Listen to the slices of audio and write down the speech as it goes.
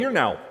Hear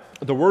now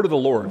the word of the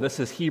Lord. This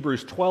is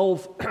Hebrews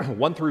 12,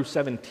 1 through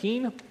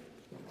 17,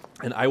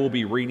 and I will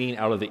be reading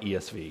out of the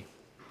ESV.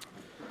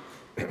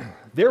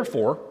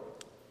 Therefore,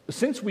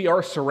 since we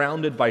are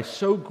surrounded by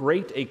so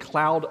great a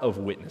cloud of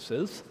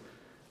witnesses,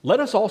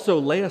 let us also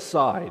lay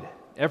aside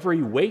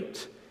every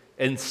weight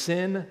and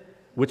sin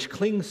which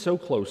clings so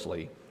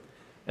closely,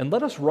 and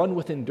let us run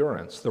with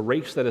endurance the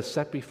race that is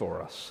set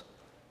before us,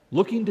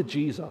 looking to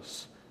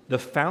Jesus, the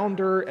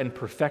founder and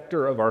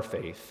perfecter of our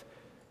faith,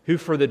 who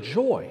for the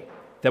joy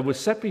that was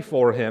set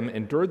before him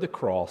endured the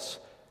cross,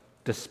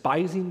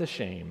 despising the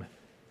shame,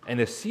 and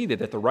is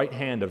seated at the right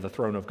hand of the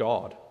throne of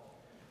God.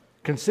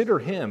 Consider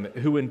him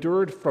who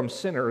endured from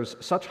sinners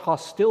such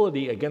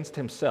hostility against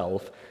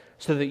himself,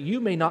 so that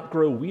you may not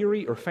grow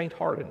weary or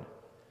faint-hearted.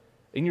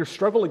 In your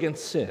struggle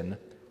against sin,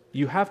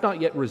 you have not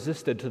yet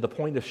resisted to the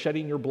point of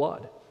shedding your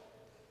blood.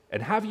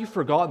 And have you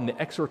forgotten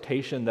the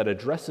exhortation that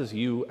addresses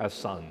you as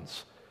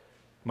sons?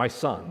 My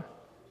son,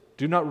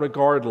 do not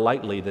regard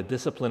lightly the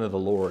discipline of the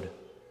Lord,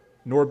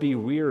 nor be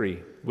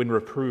weary when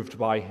reproved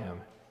by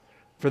him.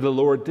 For the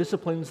Lord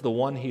disciplines the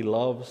one he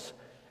loves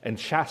and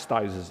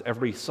chastises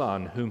every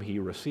son whom he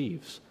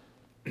receives.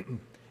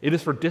 It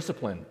is for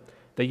discipline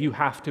that you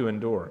have to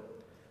endure.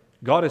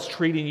 God is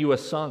treating you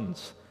as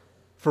sons.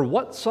 For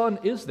what son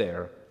is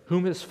there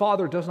whom his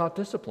father does not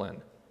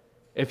discipline?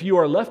 If you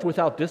are left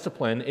without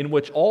discipline in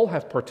which all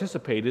have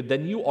participated,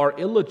 then you are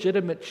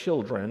illegitimate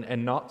children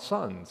and not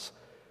sons.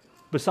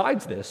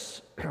 Besides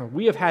this,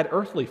 we have had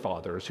earthly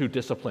fathers who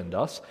disciplined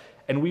us,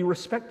 and we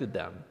respected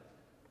them.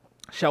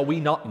 Shall we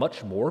not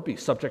much more be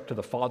subject to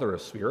the Father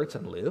of spirits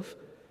and live?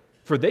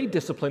 For they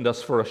disciplined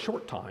us for a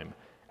short time,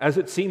 as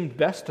it seemed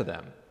best to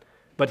them.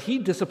 But he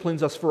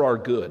disciplines us for our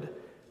good,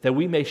 that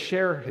we may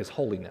share his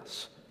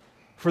holiness.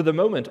 For the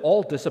moment,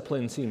 all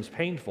discipline seems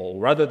painful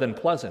rather than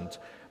pleasant,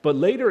 but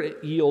later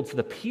it yields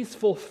the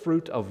peaceful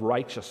fruit of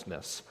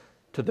righteousness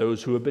to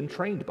those who have been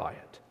trained by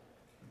it.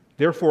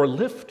 Therefore,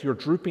 lift your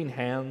drooping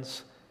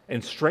hands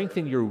and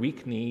strengthen your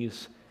weak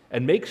knees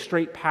and make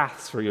straight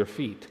paths for your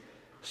feet,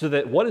 so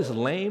that what is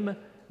lame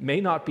may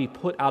not be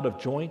put out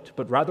of joint,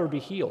 but rather be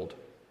healed.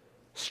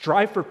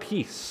 Strive for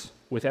peace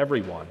with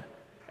everyone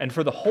and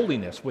for the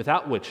holiness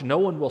without which no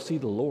one will see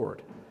the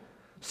Lord.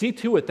 See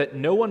to it that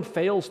no one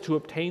fails to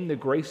obtain the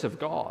grace of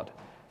God,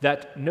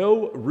 that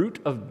no root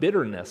of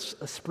bitterness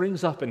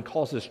springs up and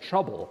causes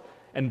trouble,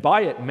 and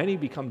by it many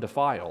become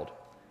defiled.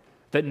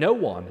 That no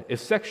one is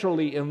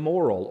sexually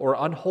immoral or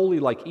unholy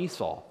like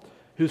Esau,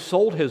 who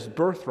sold his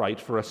birthright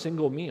for a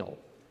single meal.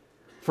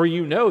 For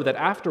you know that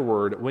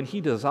afterward, when he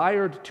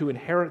desired to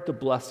inherit the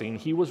blessing,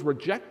 he was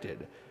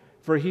rejected,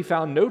 for he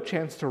found no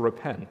chance to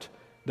repent,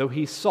 though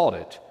he sought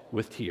it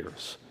with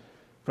tears.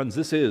 Friends,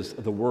 this is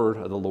the word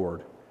of the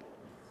Lord.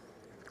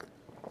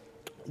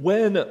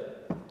 When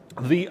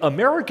the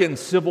American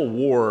Civil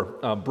War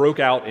broke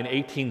out in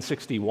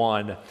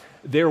 1861,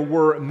 there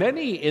were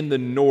many in the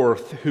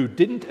North who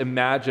didn't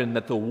imagine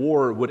that the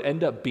war would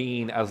end up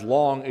being as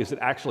long as it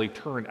actually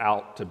turned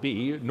out to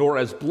be, nor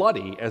as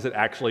bloody as it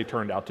actually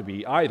turned out to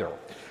be either.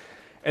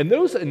 And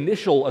those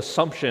initial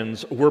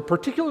assumptions were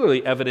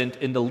particularly evident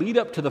in the lead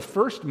up to the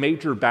first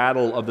major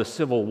battle of the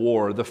Civil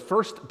War, the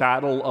First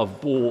Battle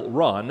of Bull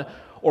Run,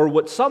 or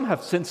what some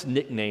have since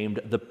nicknamed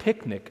the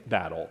Picnic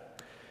Battle.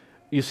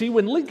 You see,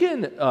 when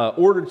Lincoln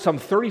ordered some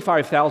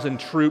 35,000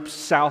 troops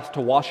south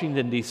to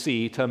Washington,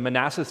 D.C., to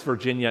Manassas,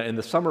 Virginia, in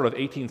the summer of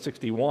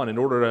 1861 in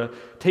order to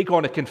take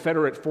on a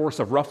Confederate force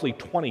of roughly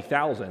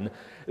 20,000,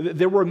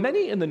 there were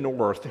many in the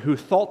North who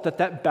thought that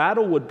that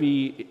battle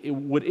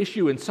would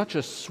issue in such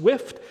a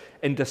swift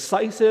and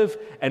decisive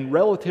and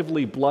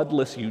relatively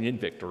bloodless Union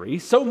victory,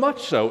 so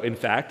much so, in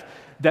fact,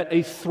 that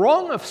a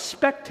throng of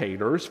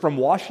spectators from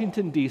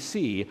Washington,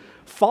 D.C.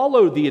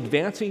 followed the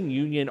advancing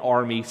Union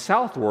Army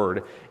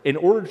southward in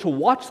order to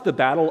watch the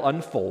battle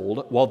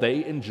unfold while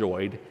they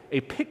enjoyed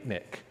a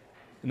picnic.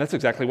 And that's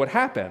exactly what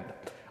happened.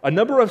 A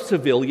number of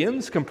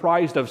civilians,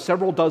 comprised of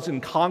several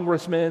dozen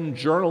congressmen,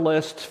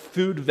 journalists,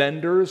 food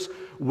vendors,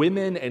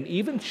 women, and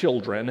even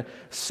children,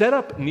 set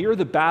up near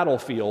the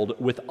battlefield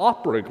with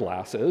opera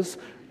glasses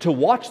to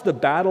watch the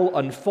battle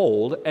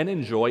unfold and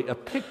enjoy a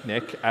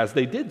picnic as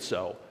they did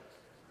so.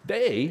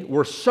 They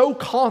were so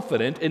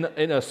confident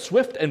in a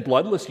swift and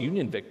bloodless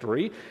Union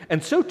victory,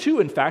 and so too,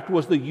 in fact,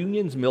 was the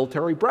Union's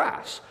military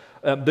brass.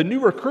 The new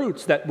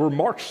recruits that were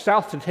marched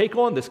south to take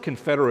on this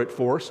Confederate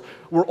force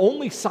were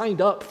only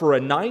signed up for a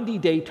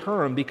 90-day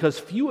term because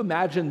few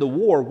imagined the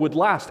war would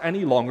last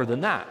any longer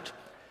than that.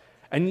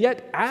 And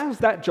yet, as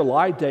that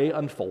July day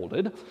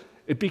unfolded,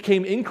 it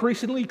became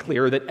increasingly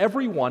clear that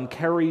everyone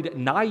carried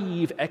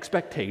naive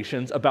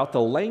expectations about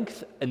the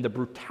length and the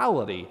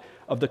brutality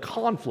of the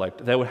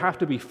conflict that would have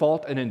to be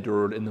fought and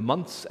endured in the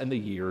months and the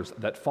years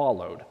that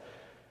followed.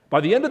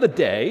 By the end of the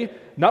day,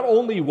 not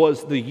only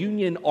was the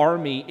Union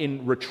Army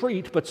in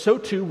retreat, but so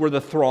too were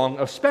the throng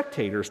of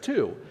spectators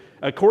too.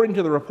 According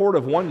to the report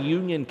of one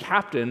Union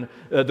captain,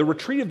 the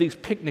retreat of these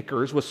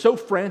picnickers was so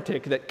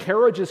frantic that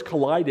carriages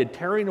collided,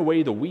 tearing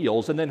away the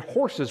wheels, and then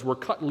horses were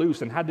cut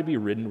loose and had to be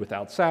ridden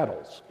without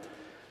saddles.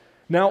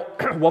 Now,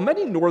 while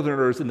many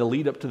Northerners in the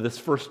lead up to this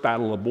first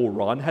Battle of Bull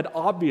Run had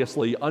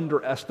obviously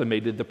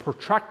underestimated the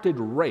protracted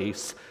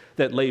race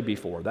that lay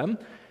before them,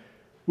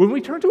 when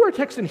we turn to our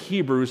text in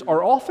Hebrews,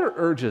 our author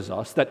urges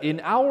us that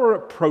in our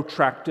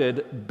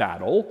protracted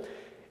battle,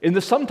 in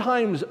the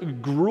sometimes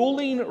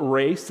grueling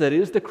race that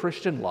is the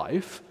Christian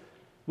life,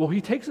 well,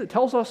 he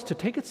tells us to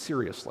take it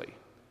seriously.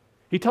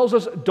 He tells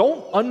us,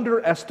 don't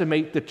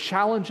underestimate the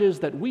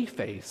challenges that we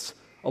face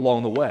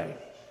along the way.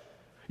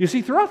 You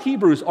see, throughout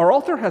Hebrews, our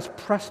author has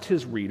pressed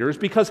his readers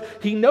because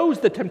he knows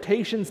the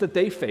temptations that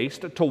they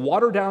faced to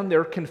water down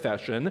their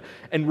confession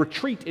and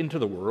retreat into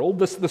the world,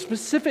 the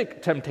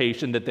specific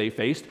temptation that they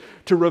faced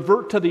to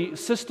revert to the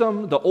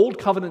system, the old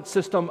covenant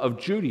system of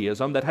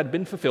Judaism that had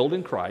been fulfilled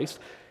in Christ.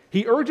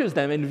 He urges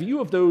them, in view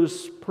of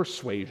those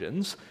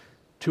persuasions,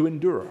 to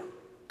endure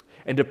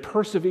and to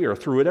persevere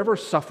through whatever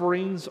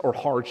sufferings or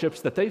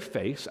hardships that they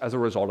face as a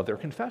result of their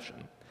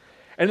confession.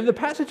 And in the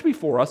passage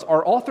before us,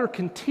 our author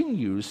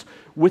continues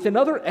with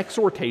another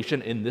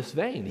exhortation in this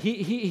vein.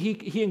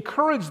 He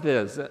encourages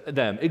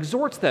them,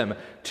 exhorts them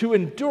to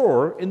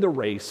endure in the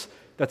race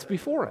that's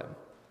before him.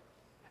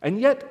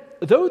 And yet,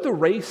 though the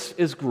race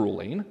is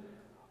grueling,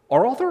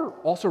 our author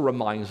also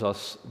reminds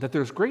us that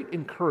there's great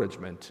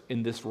encouragement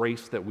in this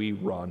race that we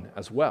run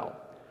as well.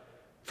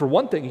 For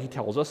one thing, he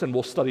tells us, and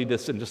we'll study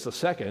this in just a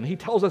second, he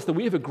tells us that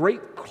we have a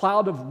great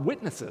cloud of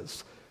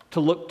witnesses to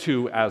look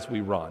to as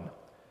we run.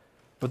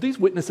 But these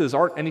witnesses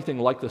aren't anything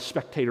like the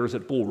spectators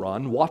at Bull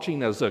Run,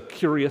 watching as a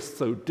curious,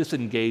 so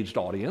disengaged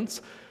audience.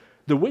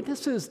 The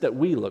witnesses that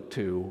we look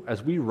to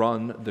as we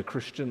run the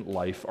Christian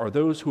life are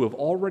those who have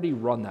already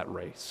run that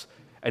race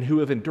and who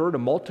have endured a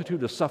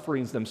multitude of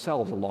sufferings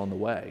themselves along the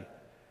way.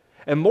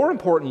 And more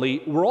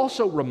importantly, we're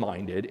also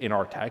reminded in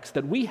our text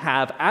that we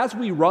have, as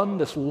we run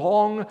this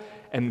long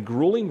and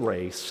grueling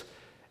race,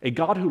 a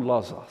God who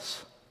loves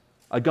us,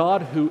 a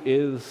God who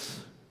is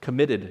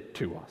committed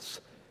to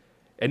us.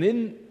 And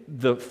in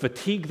the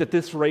fatigue that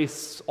this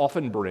race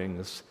often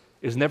brings,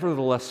 is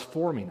nevertheless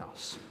forming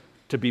us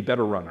to be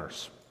better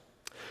runners.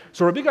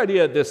 So our big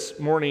idea this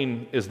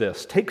morning is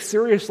this: take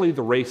seriously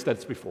the race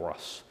that's before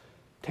us.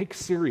 Take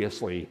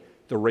seriously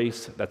the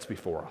race that's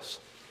before us.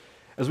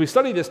 As we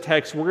study this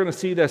text, we're going to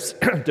see this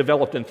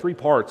developed in three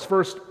parts.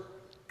 First,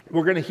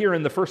 we're going to hear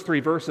in the first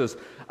three verses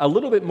a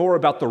little bit more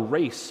about the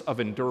race of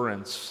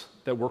endurance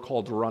that we're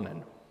called to run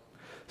in.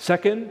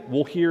 Second,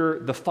 we'll hear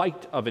the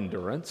fight of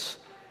endurance.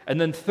 And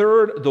then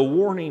third, the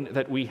warning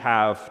that we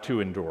have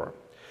to endure.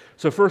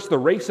 So first, the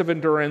race of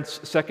endurance.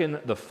 Second,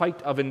 the fight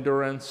of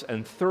endurance.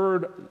 And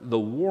third, the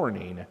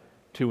warning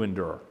to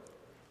endure.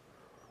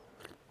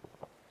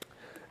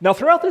 Now,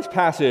 throughout this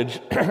passage,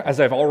 as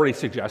I've already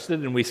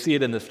suggested, and we see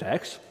it in this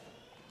text,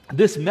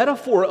 this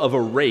metaphor of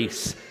a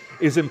race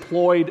is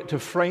employed to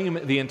frame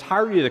the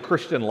entirety of the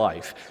Christian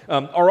life.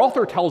 Our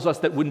author tells us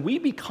that when we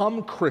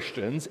become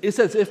Christians, it's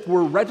as if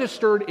we're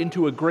registered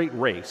into a great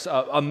race,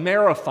 a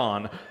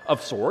marathon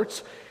of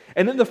sorts.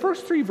 And in the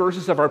first three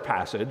verses of our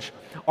passage,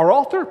 our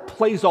author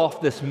plays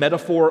off this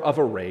metaphor of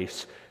a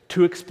race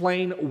to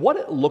explain what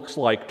it looks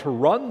like to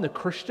run the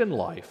Christian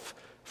life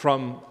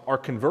from our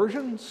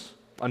conversions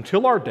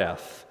until our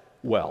death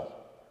well.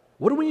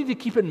 What do we need to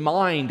keep in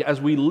mind as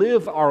we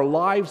live our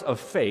lives of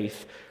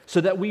faith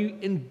so that we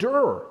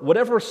endure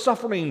whatever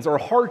sufferings or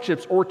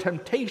hardships or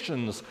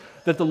temptations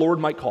that the Lord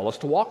might call us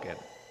to walk in?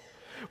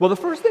 Well, the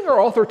first thing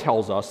our author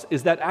tells us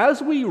is that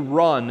as we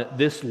run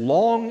this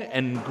long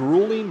and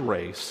grueling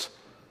race,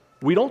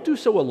 we don't do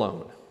so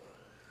alone.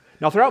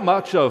 Now, throughout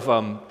much of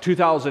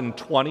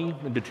 2020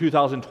 into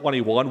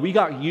 2021, we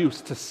got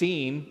used to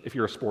seeing, if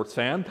you're a sports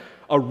fan,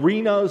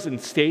 arenas and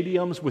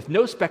stadiums with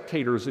no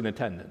spectators in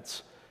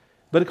attendance.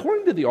 But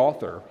according to the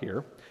author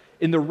here,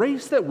 in the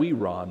race that we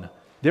run,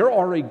 there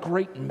are a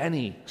great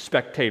many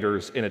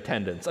spectators in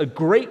attendance, a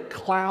great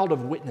cloud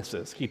of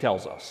witnesses, he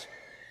tells us.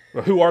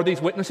 Who are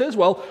these witnesses?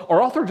 Well, our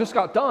author just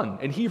got done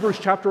in Hebrews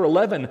chapter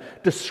 11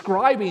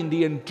 describing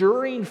the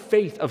enduring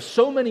faith of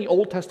so many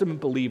Old Testament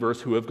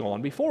believers who have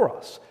gone before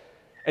us.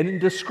 And in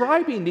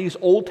describing these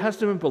Old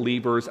Testament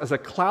believers as a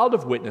cloud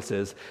of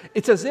witnesses,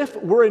 it's as if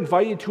we're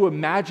invited to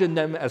imagine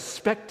them as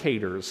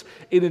spectators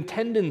in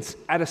attendance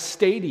at a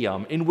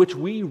stadium in which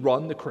we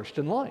run the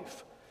Christian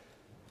life.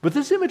 But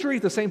this imagery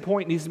at the same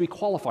point needs to be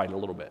qualified a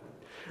little bit,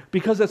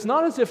 because it's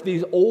not as if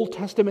these Old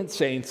Testament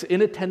saints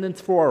in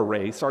attendance for our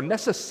race are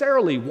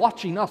necessarily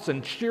watching us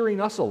and cheering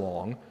us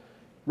along.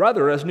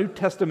 Rather, as New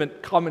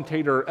Testament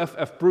commentator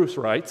F.F. Bruce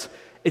writes,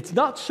 it's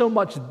not so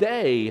much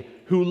they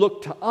who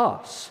look to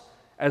us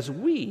as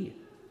we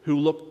who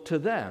look to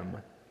them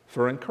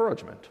for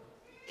encouragement.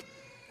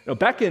 Now,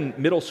 back in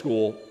middle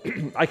school,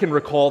 I can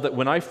recall that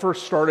when I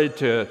first started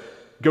to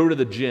go to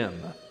the gym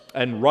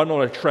and run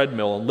on a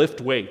treadmill and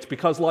lift weights,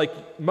 because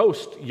like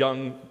most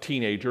young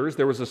teenagers,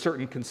 there was a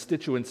certain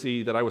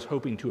constituency that I was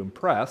hoping to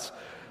impress,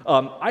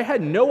 I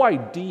had no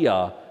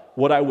idea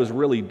what I was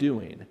really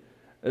doing.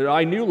 And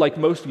I knew, like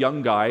most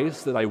young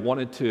guys, that I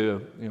wanted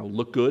to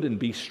look good and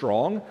be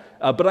strong,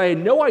 but I had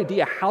no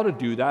idea how to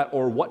do that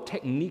or what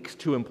techniques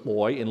to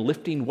employ in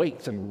lifting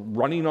weights and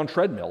running on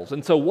treadmills.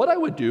 And so what I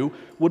would do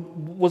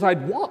was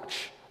I'd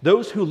watch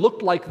those who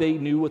looked like they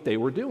knew what they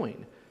were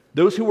doing,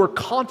 those who were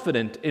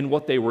confident in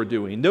what they were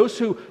doing, those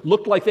who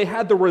looked like they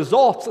had the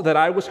results that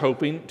I was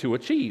hoping to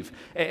achieve.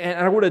 And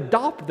I would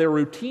adopt their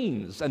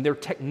routines and their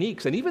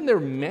techniques and even their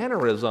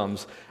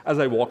mannerisms as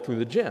I walked through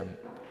the gym.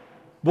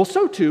 Well,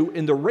 so too,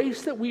 in the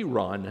race that we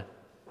run,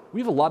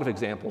 we have a lot of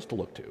examples to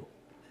look to.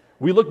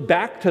 We look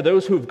back to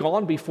those who have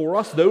gone before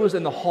us, those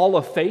in the hall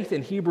of faith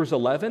in Hebrews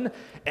 11,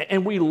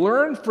 and we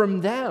learn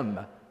from them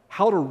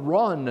how to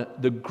run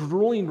the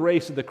grueling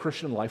race of the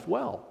Christian life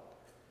well.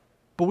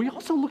 But we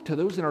also look to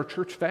those in our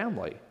church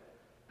family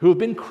who have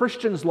been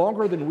Christians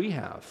longer than we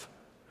have,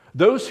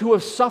 those who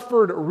have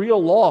suffered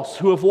real loss,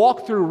 who have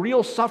walked through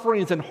real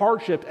sufferings and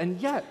hardship, and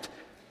yet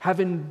have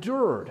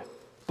endured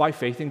by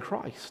faith in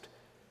Christ.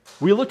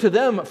 We look to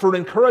them for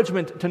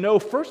encouragement to know,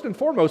 first and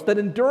foremost, that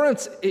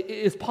endurance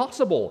is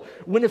possible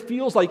when it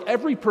feels like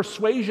every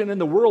persuasion in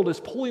the world is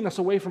pulling us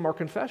away from our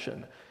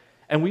confession.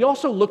 And we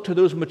also look to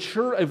those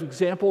mature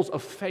examples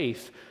of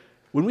faith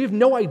when we have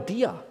no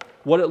idea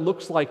what it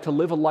looks like to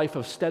live a life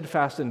of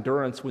steadfast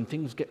endurance when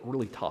things get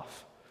really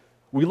tough.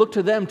 We look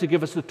to them to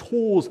give us the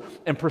tools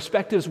and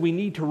perspectives we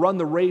need to run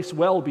the race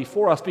well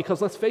before us,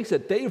 because let's face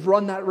it, they've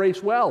run that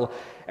race well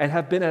and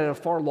have been at it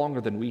far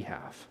longer than we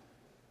have.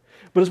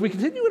 But as we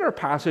continue in our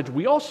passage,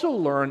 we also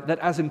learn that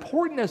as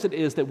important as it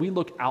is that we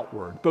look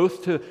outward,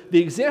 both to the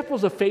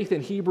examples of faith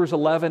in Hebrews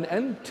 11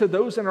 and to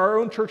those in our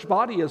own church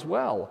body as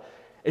well,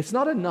 it's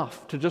not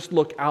enough to just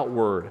look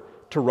outward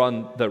to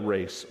run the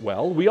race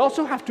well. We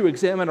also have to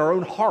examine our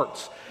own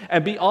hearts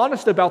and be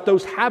honest about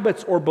those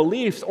habits or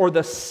beliefs or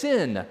the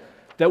sin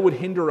that would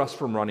hinder us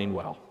from running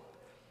well.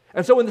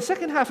 And so in the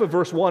second half of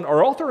verse 1,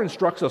 our author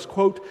instructs us,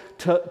 quote,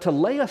 to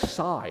lay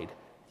aside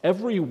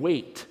every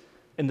weight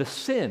and the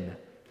sin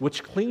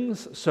which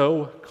clings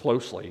so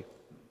closely.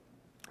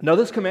 Now,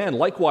 this command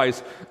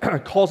likewise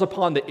calls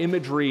upon the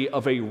imagery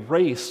of a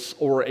race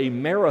or a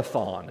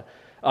marathon.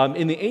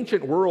 In the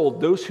ancient world,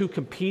 those who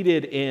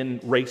competed in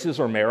races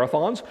or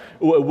marathons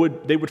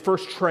would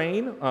first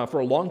train for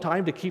a long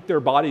time to keep their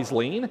bodies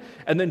lean,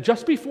 and then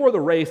just before the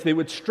race, they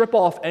would strip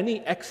off any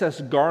excess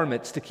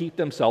garments to keep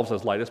themselves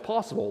as light as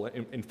possible.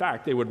 In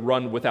fact, they would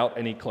run without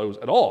any clothes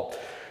at all.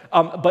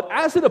 But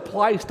as it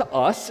applies to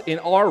us in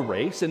our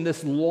race, in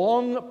this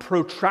long,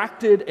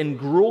 protracted, and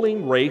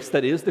grueling race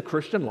that is the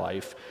Christian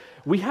life,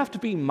 we have to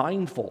be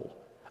mindful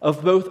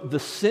of both the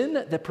sin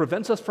that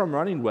prevents us from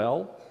running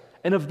well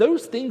and of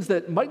those things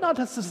that might not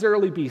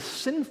necessarily be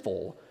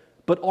sinful,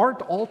 but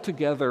aren't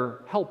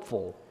altogether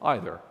helpful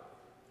either.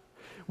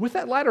 With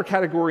that latter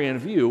category in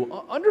view,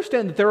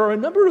 understand that there are a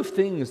number of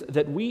things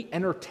that we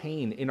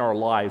entertain in our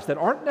lives that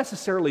aren't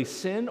necessarily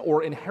sin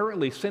or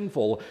inherently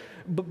sinful,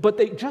 but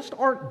they just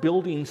aren't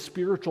building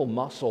spiritual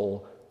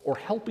muscle or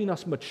helping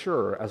us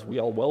mature as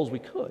well as we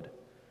could.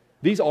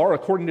 These are,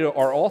 according to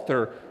our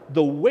author,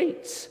 the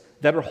weights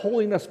that are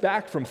holding us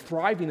back from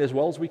thriving as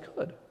well as we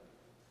could.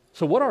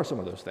 So what are some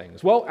of those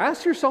things? Well,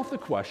 ask yourself the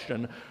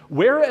question,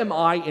 where am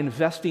I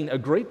investing a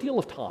great deal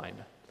of time?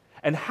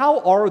 And how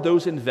are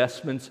those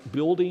investments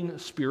building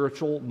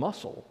spiritual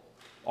muscle?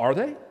 Are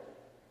they?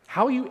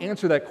 How you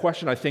answer that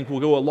question, I think,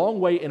 will go a long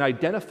way in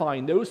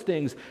identifying those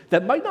things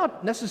that might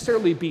not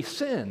necessarily be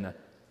sin,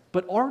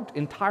 but aren't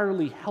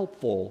entirely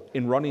helpful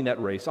in running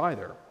that race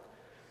either.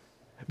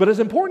 But as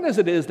important as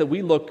it is that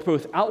we look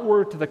both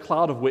outward to the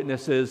cloud of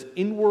witnesses,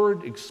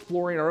 inward,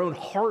 exploring our own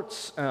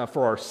hearts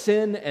for our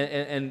sin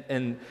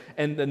and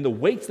the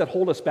weights that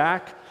hold us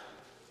back,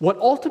 what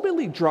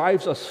ultimately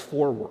drives us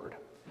forward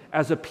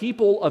as a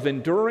people of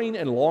enduring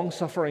and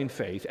long-suffering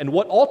faith, and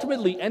what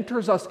ultimately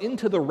enters us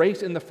into the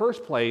race in the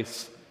first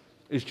place,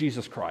 is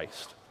Jesus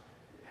Christ.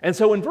 And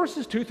so in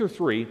verses 2 through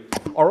 3,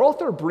 our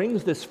author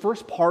brings this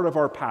first part of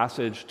our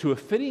passage to a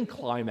fitting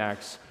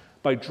climax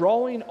by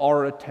drawing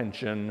our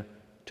attention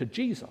to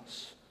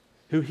Jesus,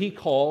 who he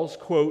calls,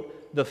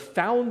 quote, the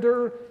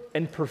founder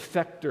and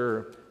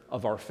perfecter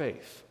of our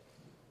faith.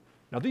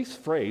 Now, these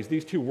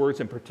two words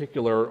in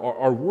particular,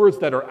 are words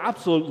that are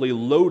absolutely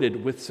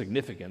loaded with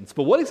significance.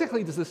 But what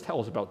exactly does this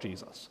tell us about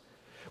Jesus?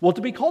 Well,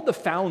 to be called the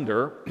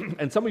founder,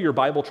 and some of your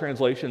Bible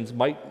translations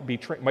might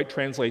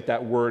translate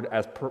that word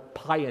as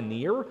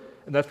pioneer,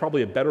 and that's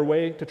probably a better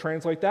way to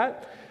translate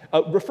that,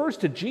 refers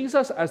to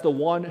Jesus as the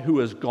one who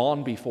has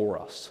gone before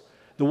us,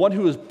 the one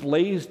who has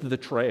blazed the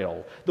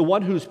trail, the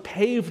one who's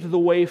paved the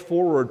way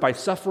forward by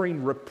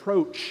suffering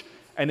reproach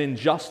and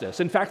injustice.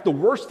 In fact, the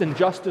worst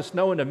injustice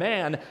known to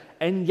man,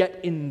 and yet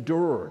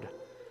endured,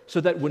 so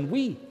that when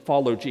we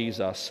follow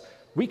Jesus,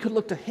 we could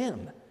look to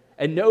him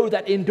and know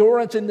that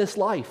endurance in this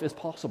life is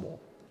possible.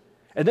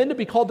 And then to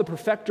be called the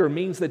perfecter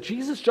means that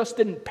Jesus just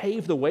didn't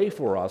pave the way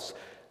for us,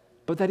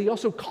 but that he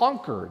also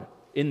conquered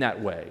in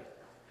that way.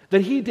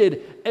 That he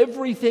did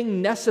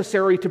everything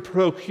necessary to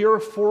procure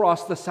for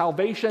us the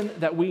salvation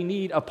that we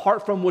need,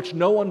 apart from which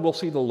no one will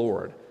see the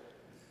Lord.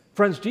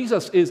 Friends,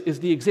 Jesus is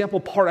the example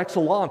par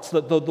excellence,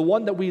 the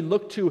one that we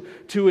look to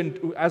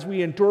as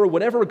we endure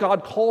whatever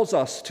God calls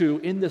us to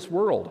in this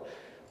world.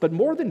 But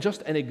more than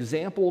just an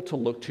example to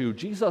look to,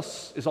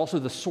 Jesus is also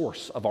the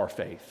source of our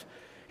faith.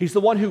 He's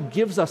the one who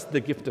gives us the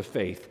gift of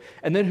faith,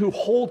 and then who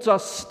holds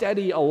us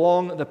steady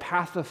along the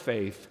path of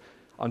faith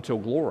until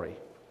glory.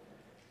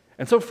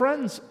 And so,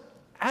 friends,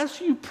 as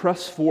you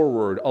press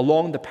forward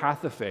along the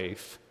path of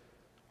faith,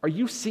 are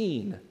you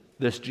seeing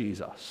this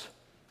Jesus?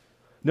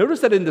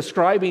 Notice that in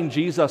describing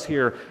Jesus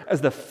here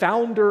as the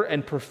founder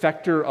and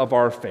perfecter of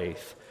our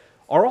faith,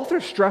 our author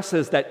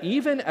stresses that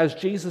even as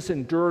Jesus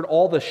endured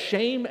all the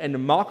shame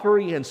and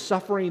mockery and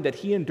suffering that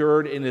he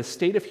endured in his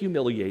state of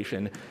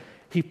humiliation,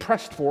 he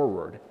pressed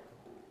forward.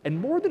 And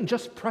more than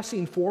just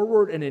pressing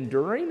forward and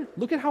enduring,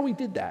 look at how he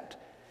did that.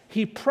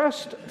 He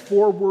pressed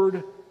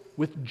forward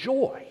with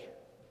joy.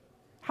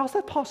 How's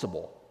that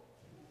possible?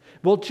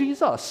 Well,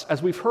 Jesus,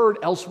 as we've heard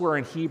elsewhere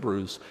in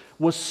Hebrews,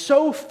 was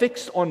so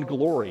fixed on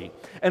glory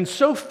and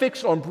so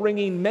fixed on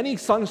bringing many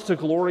sons to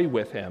glory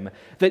with him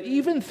that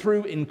even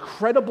through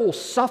incredible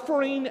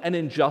suffering and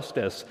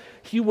injustice,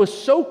 he was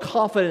so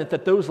confident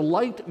that those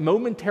light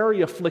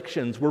momentary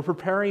afflictions were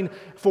preparing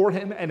for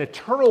him an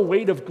eternal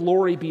weight of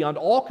glory beyond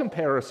all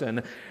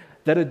comparison,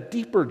 that a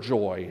deeper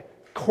joy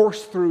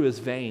coursed through his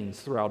veins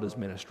throughout his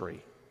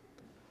ministry.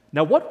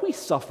 Now, what we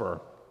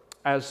suffer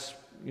as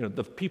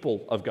the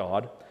people of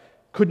God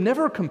could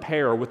never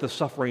compare with the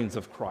sufferings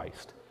of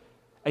Christ.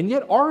 And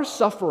yet our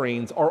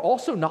sufferings are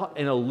also not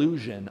an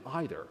illusion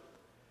either.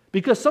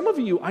 Because some of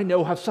you, I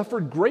know, have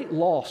suffered great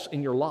loss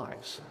in your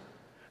lives.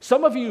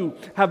 Some of you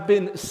have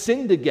been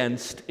sinned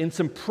against in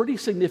some pretty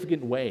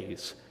significant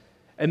ways.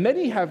 And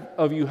many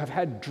of you have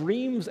had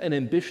dreams and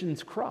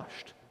ambitions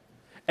crushed.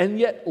 And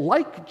yet,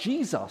 like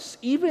Jesus,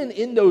 even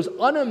in those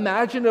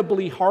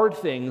unimaginably hard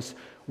things,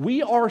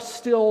 we are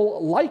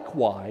still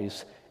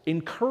likewise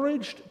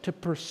encouraged to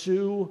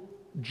pursue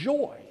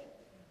joy.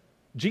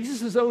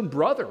 Jesus' own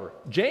brother,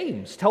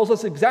 James, tells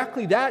us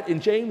exactly that in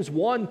James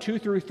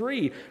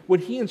 1:2-3, when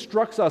he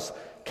instructs us,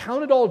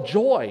 "Count it all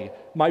joy,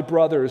 my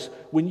brothers,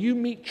 when you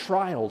meet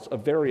trials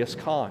of various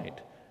kind,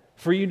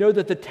 for you know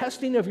that the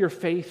testing of your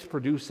faith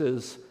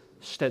produces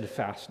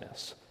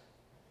steadfastness."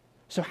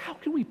 So how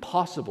can we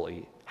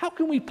possibly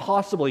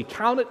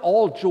count it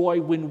all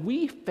joy when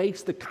we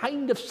face the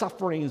kind of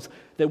sufferings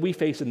that we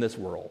face in this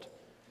world?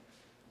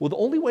 Well, the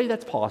only way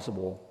that's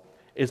possible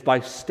is by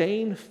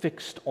staying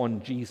fixed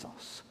on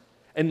Jesus.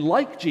 And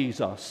like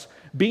Jesus,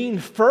 being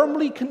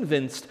firmly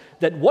convinced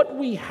that what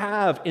we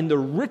have in the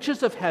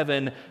riches of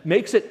heaven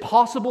makes it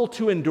possible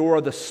to endure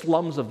the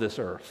slums of this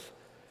earth.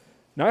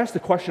 Now, I asked the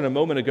question a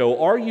moment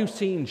ago, are you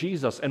seeing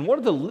Jesus? And what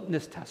are the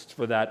litmus tests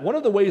for that? One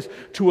of the ways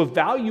to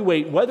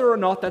evaluate whether or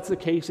not that's the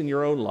case in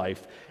your own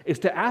life is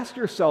to ask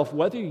yourself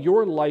whether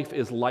your life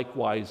is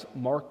likewise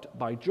marked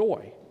by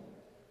joy.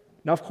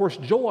 Now, of course,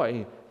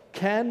 joy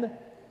can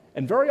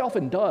and very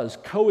often does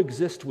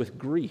coexist with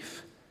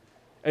grief.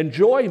 And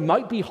joy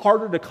might be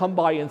harder to come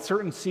by in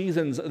certain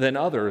seasons than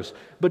others,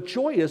 but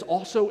joy is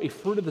also a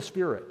fruit of the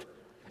Spirit.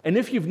 And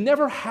if you've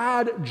never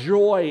had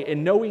joy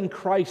in knowing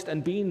Christ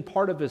and being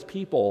part of his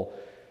people,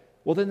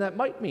 well, then that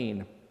might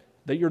mean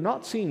that you're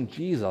not seeing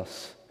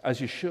Jesus as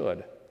you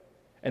should.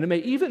 And it may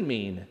even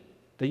mean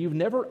that you've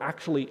never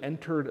actually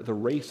entered the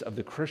race of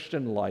the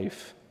Christian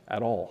life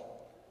at all.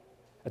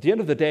 At the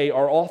end of the day,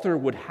 our author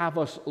would have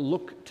us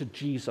look to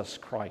Jesus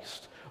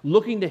Christ.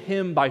 Looking to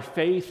him by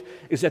faith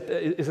is at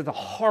the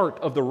heart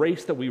of the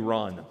race that we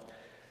run.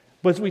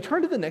 But as we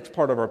turn to the next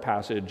part of our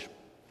passage,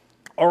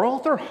 our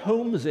author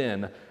homes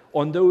in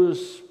on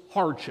those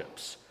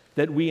hardships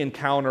that we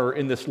encounter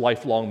in this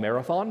lifelong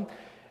marathon,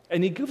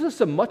 and he gives us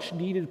a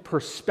much-needed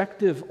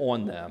perspective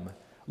on them,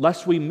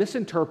 lest we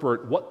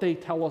misinterpret what they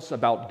tell us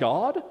about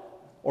God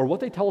or what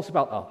they tell us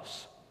about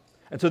us.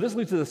 And so this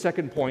leads to the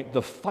second point,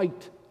 the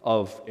fight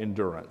of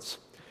endurance.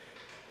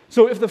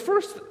 So if the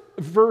first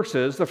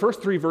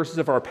three verses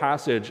of our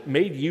passage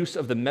made use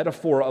of the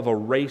metaphor of a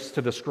race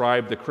to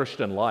describe the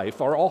Christian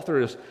life, our author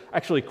is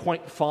actually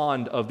quite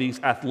fond of these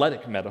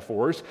athletic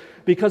metaphors,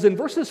 because in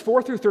verses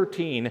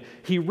 4-13,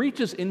 he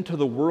reaches into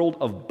the world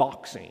of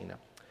boxing,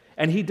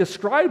 and he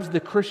describes the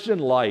Christian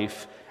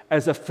life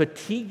as a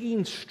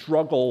fatiguing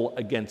struggle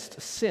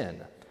against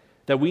sin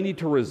that we need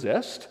to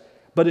resist,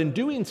 but in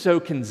doing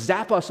so can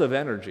zap us of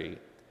energy.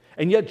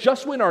 And yet,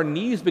 just when our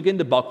knees begin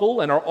to buckle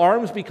and our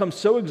arms become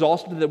so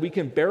exhausted that we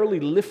can barely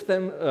lift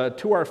them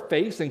to our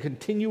face and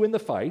continue in the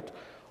fight,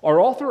 our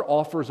author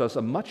offers us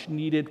a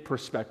much-needed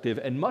perspective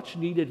and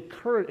much-needed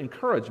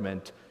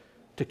encouragement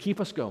to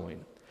keep us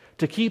going,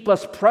 to keep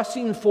us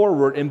pressing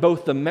forward in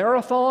both the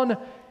marathon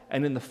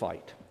and in the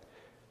fight.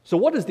 So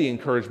what is the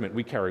encouragement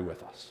we carry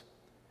with us?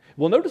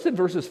 Well, notice in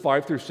verses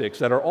 5-6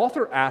 that our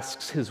author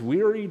asks his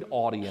wearied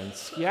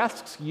audience, he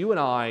asks you and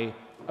I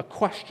a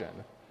question.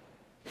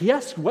 He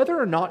asks whether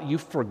or not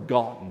you've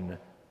forgotten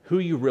who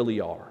you really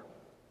are.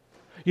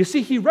 You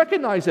see, he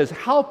recognizes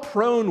how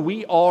prone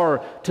we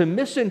are to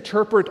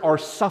misinterpret our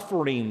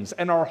sufferings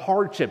and our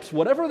hardships,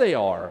 whatever they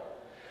are.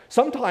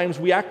 Sometimes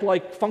we act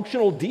like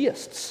functional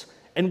deists,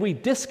 and we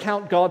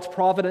discount God's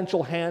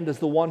providential hand as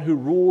the one who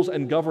rules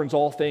and governs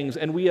all things,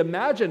 and we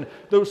imagine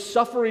those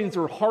sufferings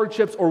or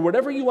hardships or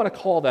whatever you want to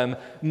call them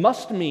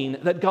must mean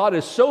that God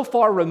is so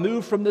far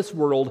removed from this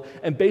world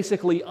and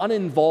basically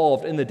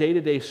uninvolved in the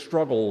day-to-day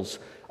struggles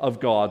of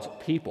God's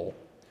people.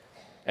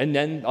 And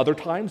then other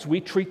times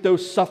we treat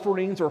those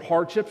sufferings or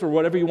hardships or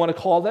whatever you want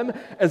to call them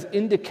as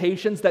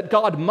indications that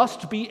God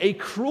must be a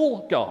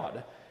cruel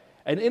God.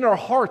 And in our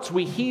hearts,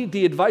 we heed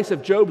the advice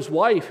of Job's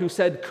wife who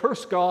said,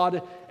 "Curse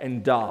God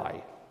and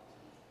die."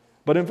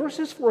 But in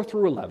verses 4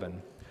 through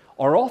 11,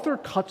 our author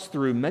cuts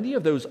through many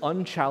of those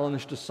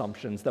unchallenged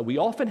assumptions that we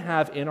often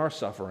have in our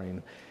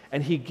suffering,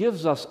 and he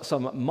gives us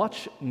some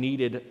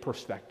much-needed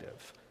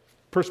perspective.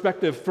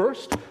 Perspective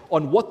first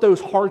on what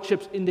those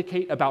hardships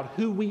indicate about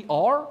who we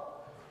are,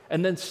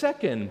 and then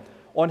second,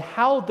 on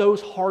how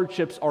those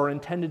hardships are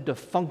intended to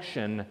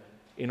function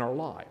in our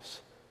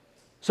lives.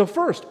 So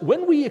first,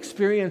 when we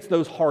experience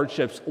those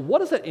hardships, what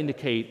does that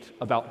indicate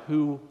about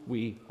who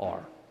we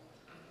are?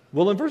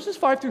 Well, in verses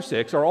 5 through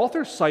 6, our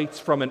author cites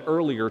from an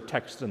earlier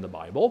text in the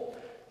Bible.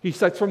 He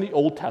cites from the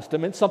Old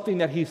Testament, something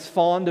that he's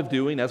fond of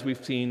doing, as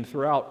we've seen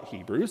throughout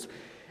Hebrews.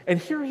 And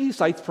here he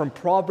cites from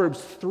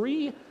Proverbs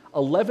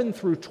 3:11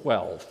 through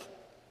 12.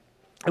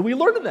 And we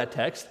learn in that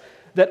text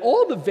that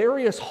all the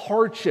various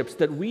hardships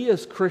that we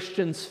as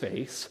Christians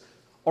face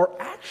are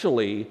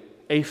actually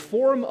a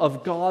form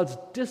of God's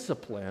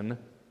discipline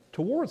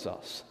towards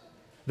us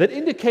that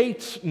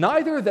indicates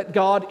neither that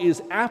God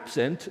is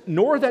absent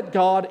nor that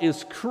God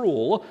is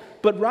cruel,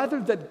 but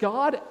rather that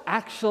God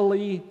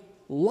actually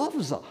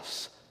loves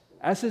us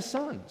as his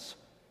sons.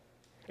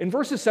 In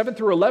verses 7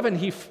 through 11,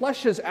 he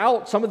fleshes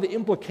out some of the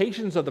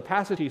implications of the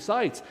passage he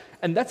cites,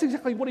 and that's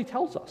exactly what he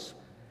tells us.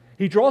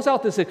 He draws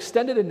out this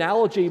extended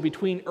analogy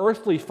between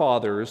earthly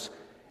fathers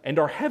and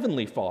our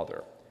heavenly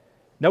Father.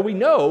 Now we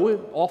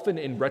know, often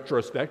in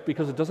retrospect,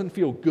 because it doesn't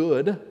feel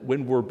good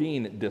when we're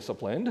being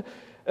disciplined,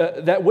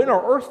 that when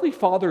our earthly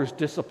fathers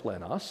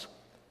discipline us,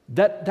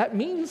 that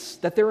means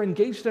that they're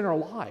engaged in our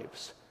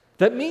lives.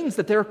 That means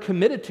that they're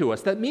committed to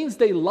us. That means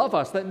they love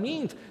us. That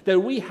means that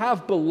we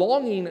have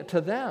belonging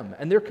to them,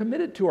 and they're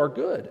committed to our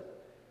good.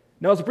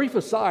 Now, as a brief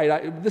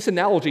aside, this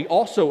analogy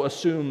also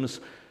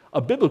assumes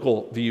a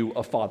biblical view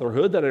of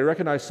fatherhood that I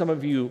recognize some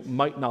of you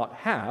might not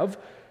have.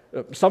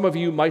 Some of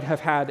you might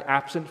have had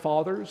absent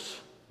fathers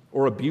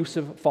or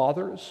abusive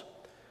fathers.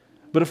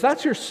 But if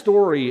that's your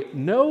story,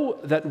 know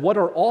that what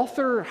our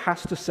author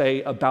has to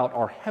say about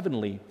our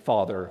heavenly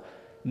Father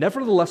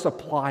nevertheless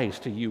applies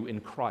to you in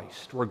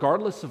Christ,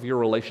 regardless of your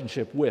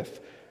relationship with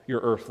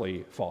your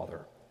earthly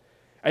father.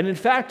 And in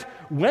fact,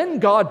 when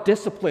God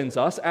disciplines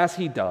us, as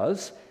he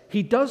does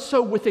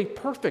so with a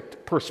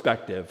perfect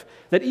perspective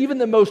that even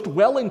the most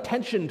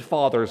well-intentioned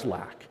fathers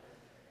lack.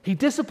 He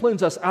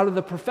disciplines us out of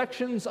the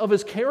perfections of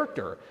his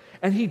character,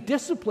 and he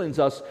disciplines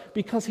us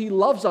because he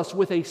loves us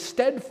with a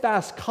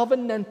steadfast,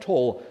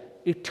 covenantal,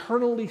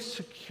 eternally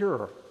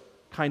secure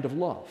kind of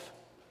love.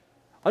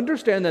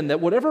 Understand then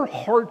that whatever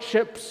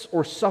hardships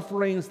or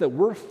sufferings that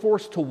we're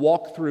forced to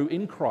walk through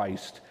in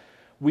Christ,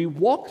 we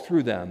walk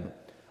through them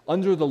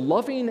under the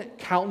loving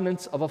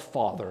countenance of a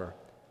Father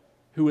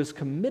who is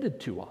committed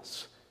to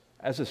us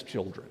as his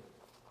children.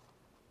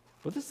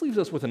 But this leaves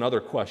us with another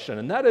question,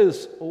 and that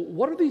is,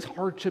 what are these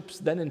hardships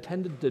then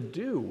intended to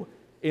do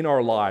in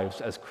our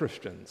lives as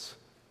Christians?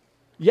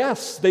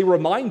 Yes, they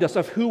remind us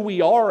of who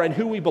we are and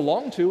who we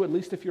belong to, at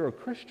least if you're a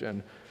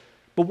Christian.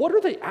 But what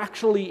are they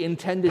actually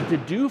intended to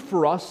do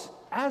for us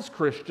as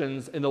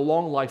Christians in the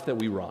long life that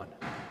we run?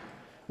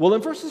 Well,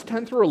 in verses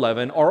 10 through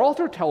 11, our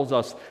author tells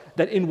us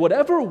that in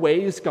whatever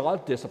ways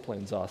God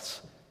disciplines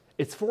us,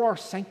 it's for our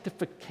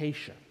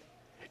sanctification.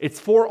 It's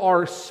for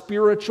our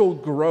spiritual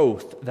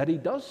growth that he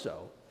does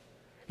so.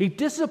 He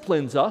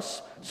disciplines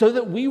us so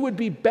that we would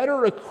be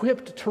better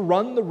equipped to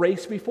run the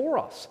race before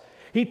us.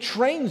 He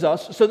trains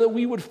us so that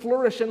we would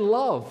flourish in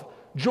love,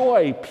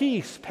 joy,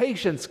 peace,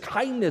 patience,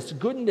 kindness,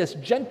 goodness,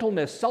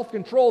 gentleness,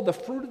 self-control, the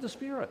fruit of the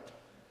Spirit.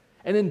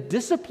 And in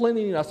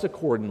disciplining us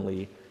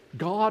accordingly,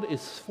 God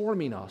is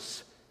forming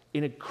us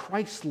in a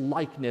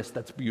Christ-likeness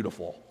that's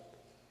beautiful.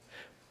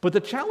 But the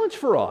challenge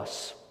for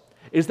us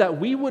is that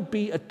we would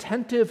be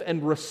attentive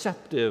and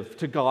receptive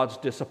to God's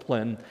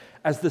discipline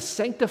as the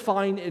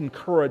sanctifying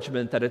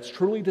encouragement that it's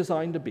truly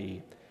designed to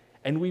be,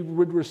 and we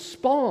would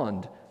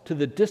respond to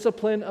the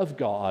discipline of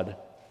God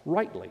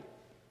rightly.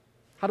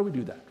 How do we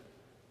do that?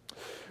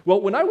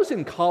 Well, when I was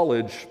in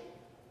college,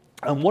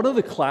 one of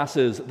the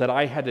classes that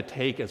I had to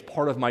take as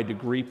part of my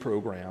degree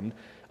program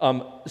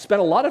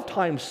spent a lot of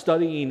time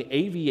studying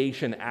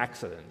aviation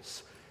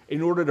accidents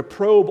in order to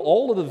probe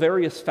all of the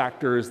various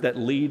factors that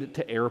lead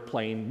to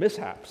airplane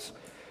mishaps.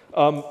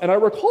 And I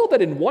recall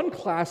that in one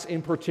class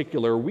in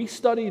particular, we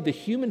studied the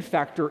human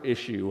factor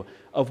issue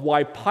of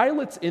why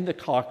pilots in the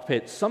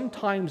cockpit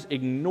sometimes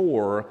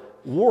ignore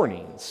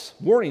warning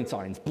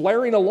signs,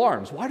 blaring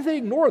alarms. Why do they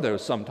ignore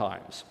those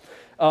sometimes?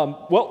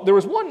 Well, there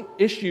was one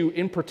issue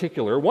in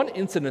particular, one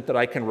incident that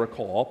I can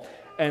recall,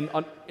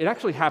 it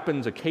actually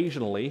happens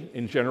occasionally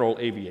in general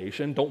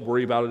aviation. Don't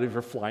worry about it if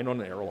you're flying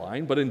on an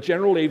airline, but in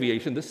general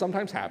aviation, this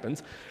sometimes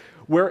happens,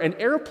 where an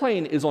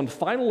airplane is on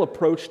final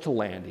approach to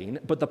landing,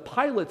 but the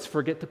pilots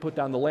forget to put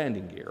down the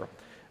landing gear.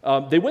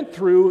 They went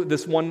through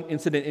this one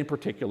incident in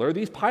particular.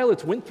 These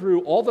pilots went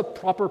through all the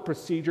proper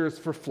procedures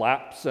for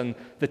flaps, and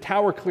the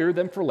tower cleared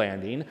them for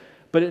landing,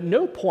 but at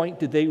no point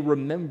did they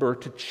remember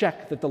to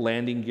check that the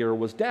landing gear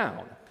was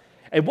down.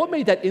 And what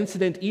made that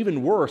incident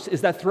even worse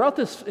is that throughout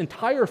this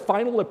entire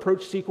final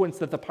approach sequence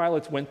that the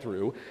pilots went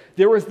through,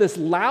 there was this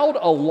loud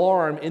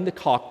alarm in the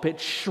cockpit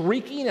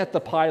shrieking at the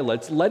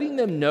pilots, letting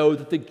them know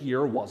that the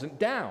gear wasn't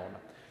down.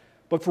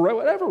 But for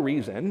whatever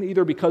reason,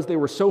 either because they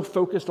were so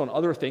focused on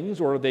other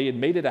things or they had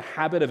made it a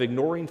habit of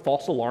ignoring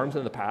false alarms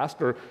in the past,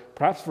 or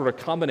perhaps for a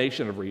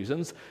combination of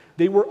reasons,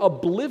 they were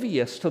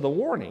oblivious to the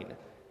warning.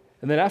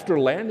 And then after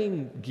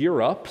landing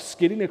gear up,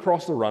 skidding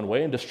across the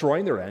runway and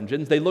destroying their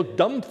engines, they looked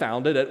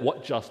dumbfounded at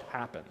what just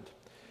happened.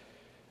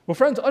 Well,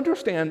 friends,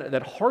 understand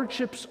that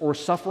hardships or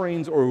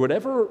sufferings or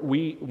whatever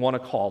we want to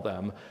call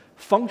them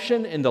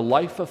function in the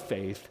life of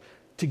faith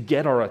to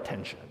get our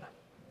attention.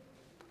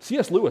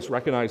 C.S. Lewis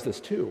recognized this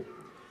too.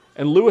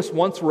 And Lewis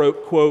once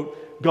wrote,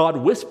 quote, "God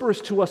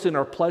whispers to us in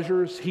our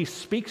pleasures, he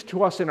speaks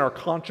to us in our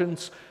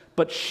conscience,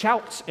 but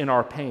shouts in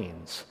our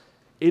pains.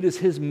 It is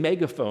his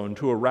megaphone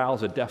to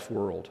arouse a deaf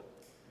world."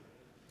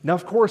 Now,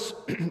 of course,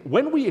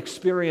 when we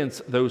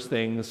experience those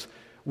things,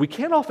 we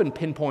can't often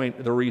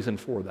pinpoint the reason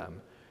for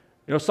them.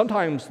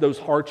 Sometimes those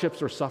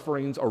hardships or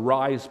sufferings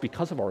arise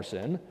because of our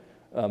sin.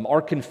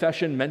 Our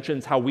confession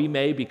mentions how we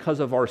may,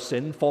 because of our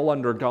sin, fall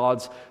under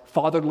God's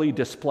fatherly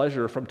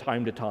displeasure from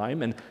time to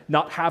time and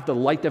not have the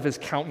light of his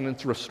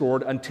countenance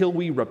restored until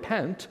we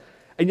repent.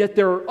 And yet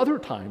there are other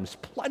times,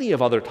 plenty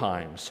of other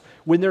times,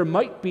 when there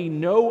might be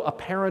no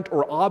apparent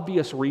or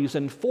obvious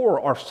reason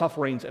for our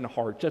sufferings and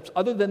hardships,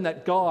 other than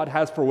that God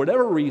has, for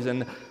whatever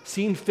reason,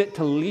 seen fit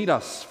to lead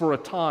us for a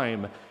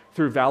time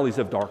through valleys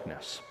of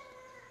darkness.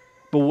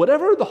 But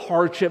whatever the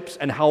hardships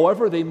and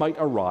however they might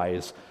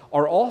arise,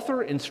 our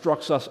author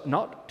instructs us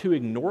not to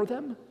ignore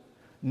them,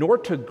 nor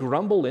to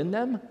grumble in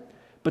them,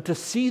 but to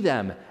see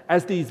them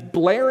as these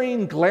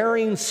blaring,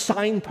 glaring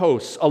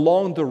signposts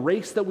along the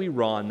race that we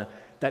run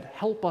that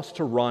help us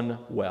to run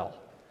well.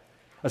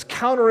 As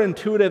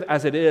counterintuitive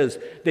as it is,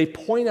 they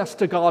point us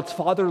to God's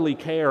fatherly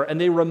care,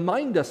 and they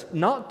remind us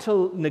not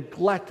to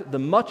neglect the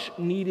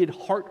much-needed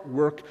heart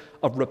work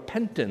of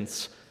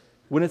repentance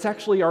when it's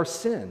actually our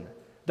sin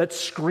that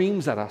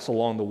screams at us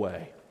along the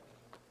way.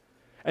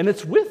 And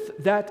it's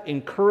with that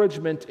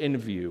encouragement in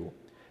view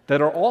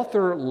that our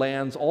author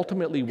lands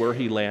ultimately where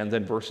he lands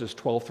in verses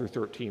 12 through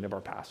 13 of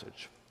our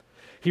passage.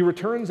 He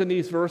returns in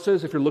these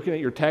verses, if you're looking at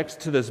your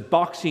text, to this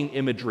boxing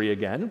imagery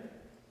again,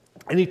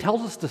 and he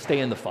tells us to stay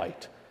in the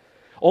fight.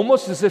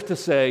 Almost as if to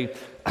say,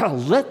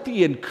 let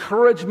the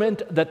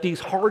encouragement that these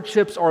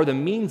hardships are the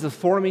means of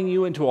forming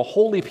you into a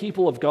holy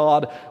people of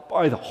God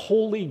by the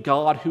holy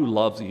God who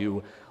loves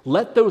you,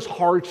 let those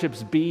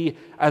hardships be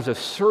as a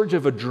surge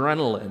of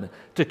adrenaline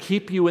to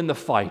keep you in the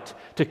fight,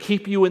 to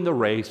keep you in the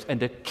race,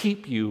 and to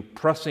keep you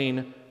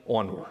pressing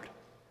onward.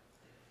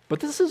 But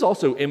this is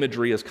also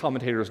imagery, as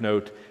commentators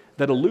note,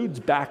 that alludes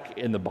back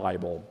in the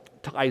Bible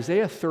to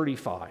Isaiah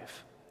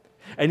 35.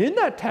 And in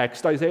that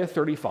text, Isaiah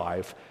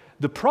 35,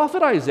 the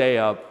prophet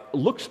Isaiah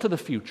looks to the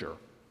future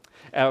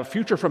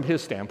from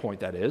his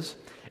standpoint, that is,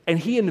 and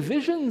he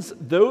envisions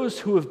those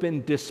who have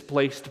been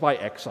displaced by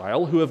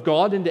exile, who have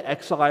gone into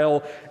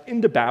exile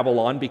into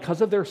Babylon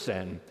because of their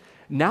sin,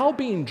 now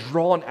being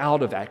drawn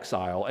out of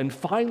exile and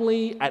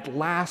finally, at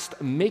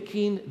last,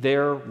 making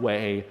their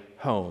way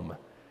home.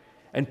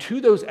 And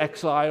to those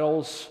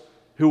exiles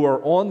who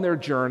are on their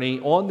journey,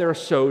 on their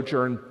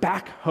sojourn,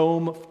 back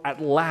home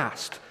at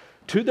last,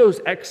 to those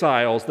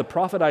exiles, the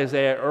prophet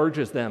Isaiah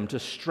urges them to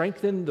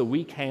strengthen the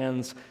weak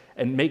hands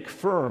and make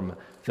firm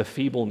the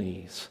feeble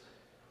knees.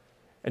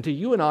 And to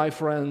you and I,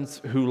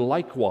 friends, who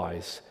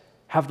likewise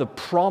have the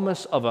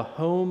promise of a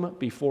home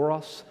before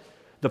us,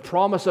 the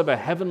promise of a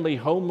heavenly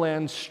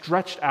homeland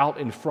stretched out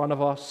in front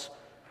of us,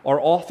 our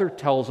author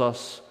tells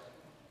us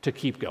to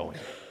keep going.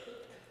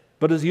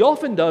 But as he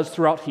often does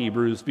throughout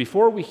Hebrews,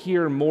 before we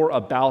hear more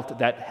about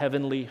that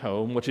heavenly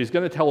home, which he's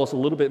going to tell us a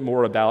little bit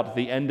more about at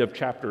the end of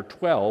chapter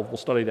 12, we'll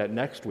study that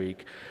next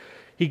week,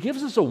 he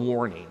gives us a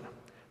warning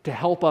to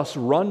help us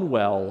run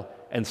well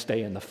and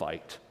stay in the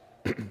fight.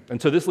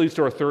 And so this leads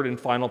to our third and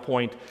final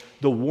point,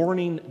 the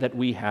warning that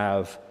we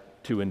have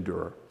to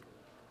endure.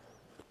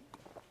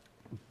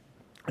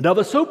 Now,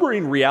 the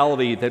sobering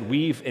reality that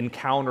we've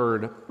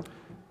encountered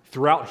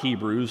throughout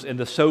Hebrews in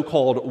the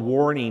so-called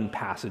warning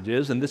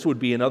passages, and this would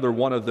be another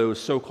one of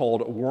those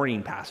so-called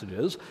warning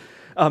passages,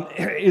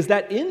 is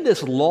that in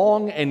this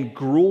long and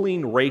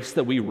grueling race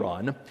that we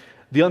run,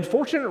 the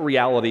unfortunate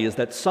reality is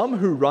that some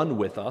who run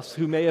with us,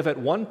 who may have at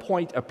one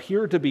point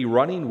appeared to be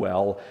running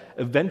well,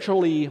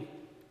 eventually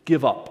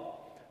give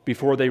up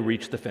before they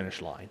reach the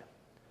finish line.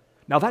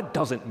 Now, that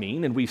doesn't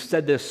mean, and we've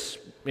said this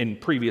in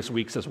previous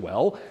weeks as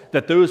well,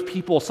 that those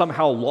people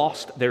somehow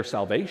lost their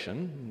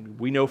salvation.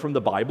 We know from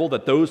the Bible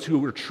that those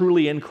who are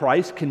truly in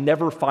Christ can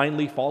never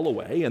finally fall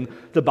away, and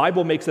the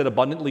Bible makes it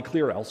abundantly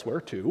clear elsewhere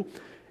too.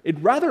 It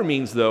rather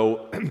means,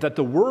 though, that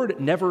the word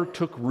never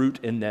took root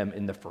in them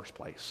in the first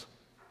place.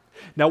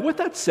 Now, with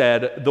that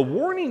said, the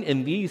warning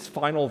in these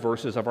final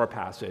verses of our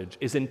passage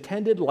is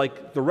intended,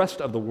 like the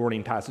rest of the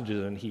warning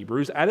passages in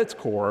Hebrews, at its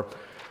core,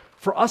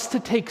 for us to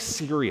take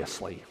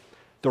seriously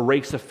the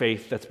race of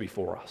faith that's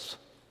before us.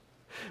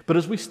 But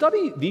as we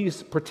study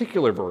these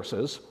particular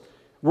verses,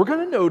 we're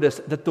going to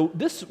notice that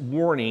this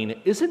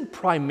warning isn't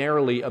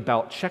primarily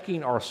about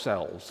checking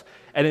ourselves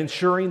and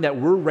ensuring that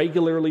we're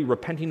regularly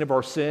repenting of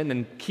our sin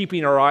and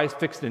keeping our eyes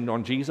fixed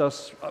on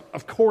Jesus.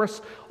 Of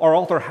course, our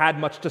author had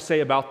much to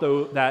say about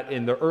that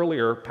in the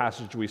earlier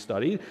passage we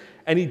studied,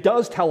 and he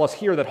does tell us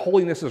here that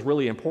holiness is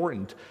really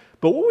important.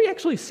 But what we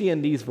actually see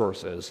in these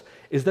verses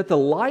is that the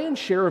lion's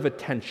share of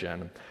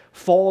attention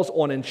falls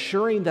on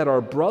ensuring that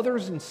our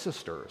brothers and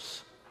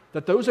sisters,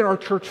 that those in our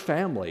church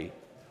family,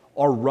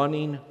 are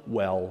running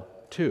well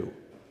too.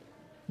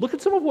 Look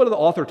at some of what the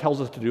author tells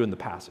us to do in the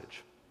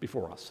passage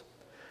before us.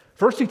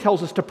 First, he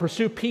tells us to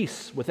pursue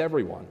peace with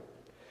everyone.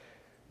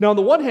 Now, on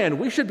the one hand,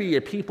 we should be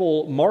a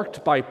people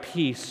marked by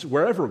peace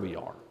wherever we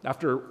are.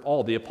 After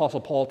all, the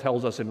Apostle Paul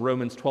tells us in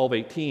Romans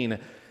 12:18,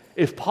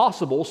 if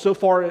possible, so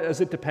far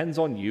as it depends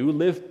on you,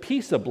 live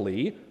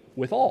peaceably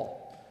with all.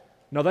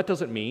 Now, that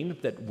doesn't mean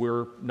that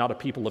we're not a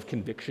people of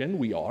conviction.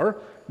 We are.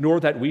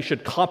 Nor that we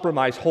should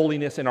compromise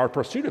holiness in our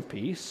pursuit of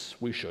peace.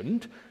 We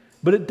shouldn't.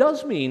 But it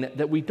does mean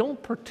that we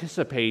don't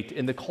participate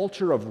in the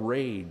culture of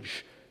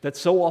rage that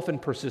so often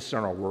persists in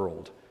our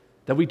world.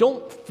 That we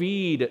don't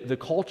feed the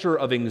culture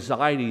of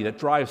anxiety that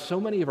drives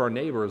so many of our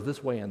neighbors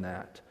this way and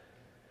that.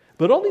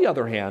 But on the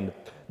other hand,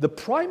 the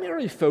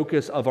primary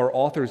focus of our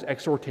author's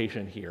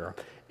exhortation here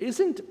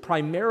isn't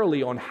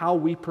primarily on how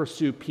we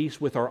pursue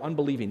peace with our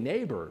unbelieving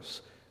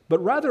neighbors,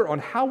 but rather on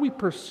how we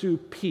pursue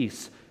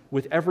peace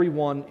with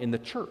everyone in the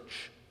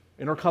church,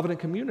 in our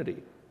covenant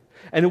community.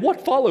 And in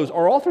what follows,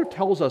 our author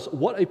tells us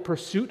what a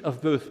pursuit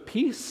of both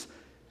peace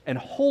and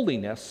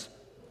holiness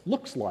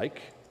looks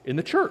like in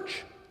the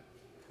church.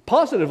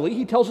 Positively,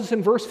 he tells us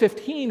in verse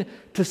 15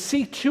 to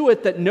see to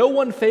it that no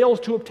one fails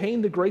to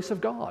obtain the grace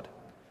of God.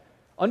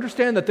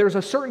 Understand that there's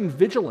a certain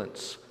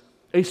vigilance,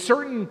 a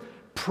certain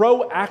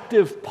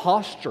proactive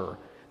posture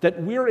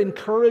that we're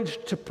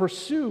encouraged to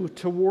pursue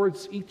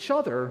towards each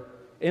other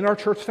in our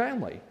church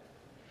family.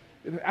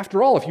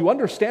 After all, if you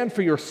understand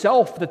for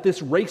yourself that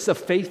this race of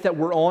faith that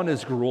we're on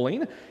is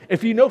grueling,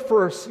 if you know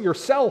for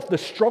yourself the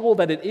struggle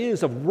that it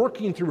is of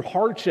working through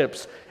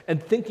hardships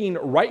and thinking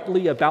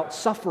rightly about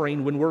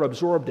suffering when we're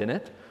absorbed in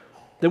it,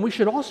 then we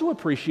should also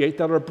appreciate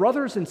that our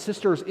brothers and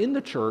sisters in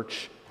the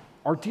church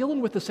are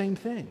dealing with the same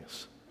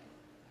things.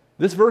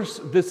 This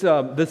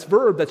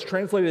verb that's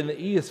translated in the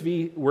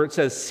ESV where it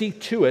says see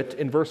to it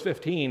in verse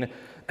 15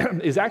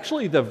 is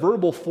actually the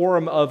verbal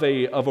form of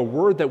a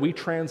word that we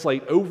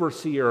translate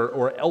overseer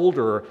or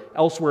elder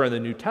elsewhere in the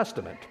New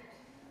Testament.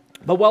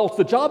 But while it's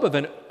the job of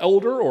an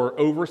elder or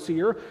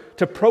overseer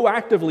to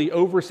proactively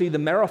oversee the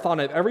marathon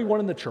of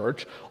everyone in the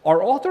church,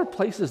 our author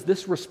places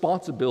this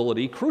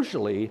responsibility,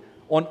 crucially,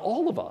 on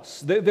all of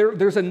us.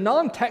 There's a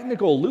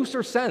non-technical,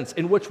 looser sense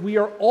in which we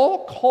are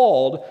all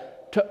called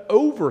to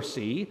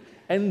oversee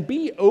and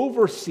be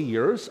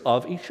overseers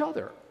of each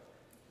other.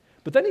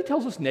 But then he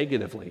tells us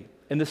negatively,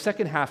 in the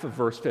second half of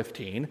verse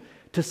 15,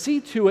 to see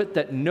to it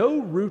that no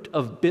root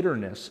of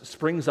bitterness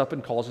springs up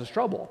and causes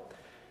trouble.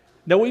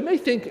 Now, we may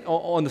think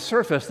on the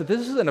surface that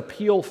this is an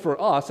appeal for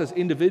us as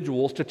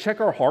individuals to check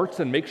our hearts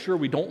and make sure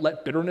we don't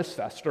let bitterness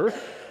fester.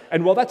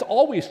 And while that's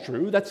always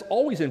true, that's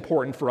always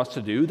important for us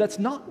to do, that's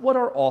not what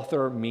our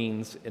author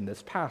means in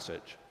this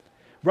passage.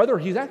 Rather,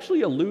 he's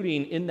actually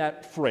alluding in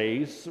that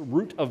phrase,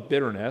 root of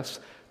bitterness,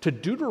 to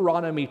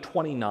Deuteronomy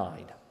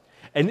 29.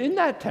 And in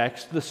that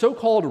text, the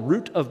so-called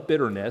root of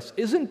bitterness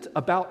isn't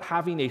about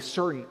having a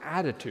certain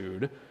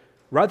attitude.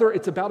 Rather,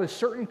 it's about a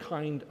certain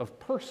kind of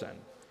person.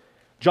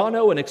 John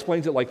Owen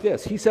explains it like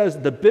this. He says,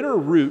 the bitter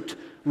root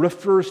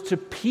refers to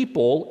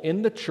people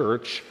in the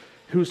church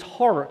whose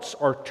hearts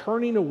are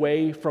turning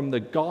away from the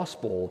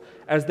gospel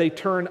as they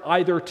turn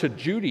either to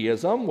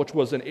Judaism, which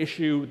was an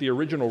issue the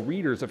original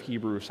readers of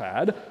Hebrews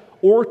had,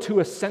 or to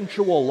a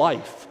sensual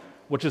life,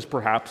 which is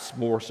perhaps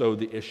more so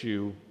the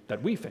issue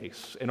that we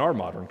face in our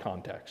modern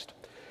context.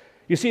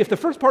 You see, if the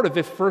first part of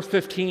verse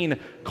 15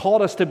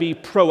 called us to be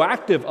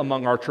proactive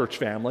among our church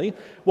family,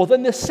 well,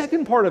 then this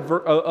second part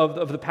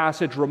of the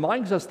passage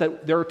reminds us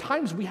that there are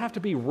times we have to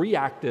be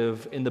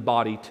reactive in the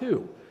body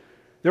too.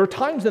 There are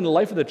times in the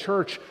life of the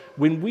church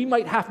when we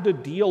might have to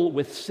deal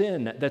with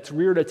sin that's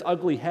reared its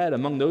ugly head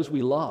among those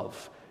we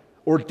love,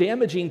 or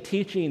damaging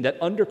teaching that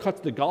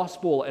undercuts the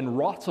gospel and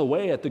rots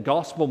away at the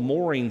gospel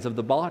moorings of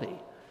the body.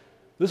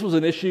 This was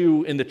an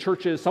issue in the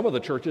churches, some of the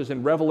churches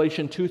in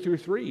Revelation 2 through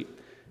 3,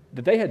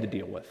 that they had to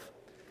deal with.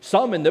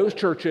 Some in those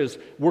churches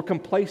were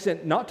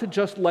complacent not to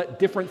just let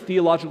different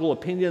theological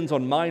opinions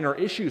on minor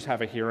issues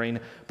have a hearing,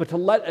 but to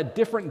let a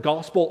different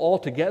gospel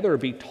altogether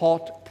be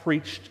taught,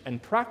 preached, and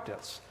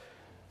practiced.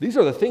 These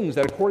are the things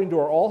that, according to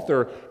our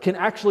author, can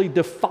actually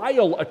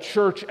defile a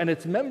church and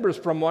its members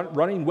from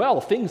running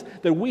well, things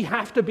that we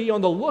have to be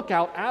on the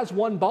lookout as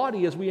one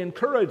body as we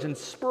encourage and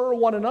spur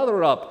one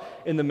another up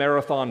in the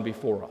marathon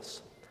before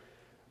us.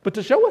 But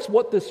to show us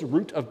what this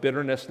root of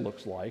bitterness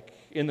looks like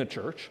in the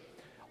church,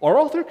 our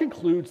author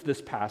concludes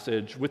this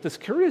passage with this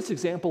curious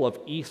example of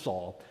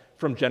Esau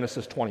from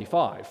Genesis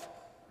 25.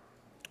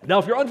 Now,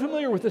 if you're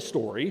unfamiliar with this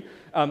story,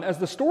 as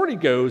the story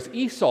goes,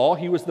 Esau,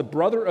 he was the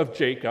brother of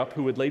Jacob,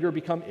 who would later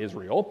become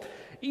Israel.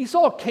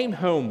 Esau came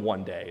home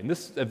one day, and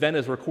this event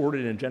is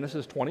recorded in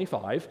Genesis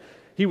 25.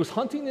 He was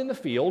hunting in the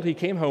field. He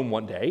came home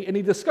one day, and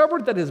he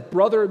discovered that his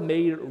brother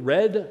made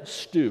red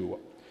stew.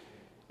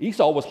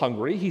 Esau was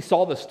hungry. He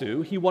saw the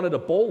stew. He wanted a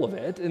bowl of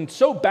it, and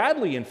so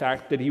badly, in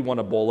fact, did he want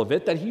a bowl of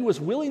it that he was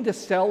willing to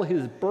sell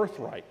his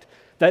birthright,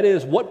 that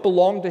is, what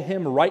belonged to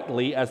him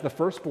rightly as the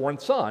firstborn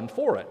son,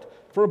 for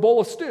a bowl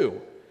of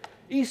stew.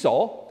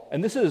 Esau,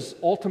 and this is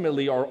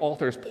ultimately our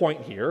author's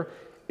point here,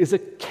 is a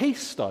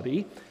case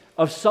study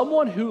of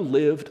someone who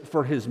lived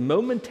for his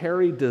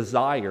momentary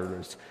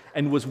desires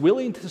and was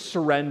willing to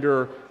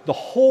surrender the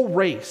whole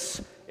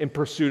race in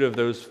pursuit of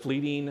those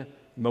fleeting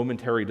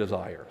momentary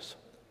desires.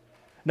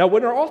 Now,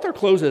 when our author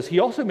closes, he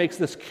also makes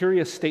this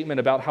curious statement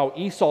about how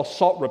Esau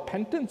sought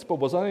repentance but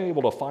was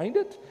unable to find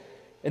it.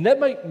 And that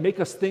might make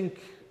us think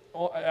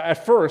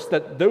at first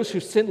that those who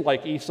sin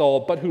like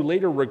Esau but who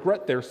later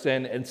regret their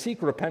sin and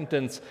seek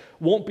repentance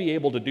won't be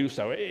able to do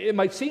so. It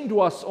might seem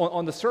to us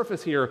on the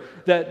surface here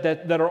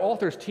that our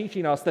author's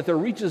teaching us that there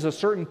reaches a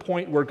certain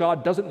point where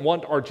God doesn't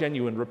want our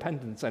genuine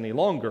repentance any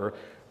longer,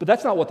 but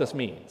that's not what this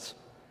means.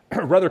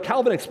 Rather,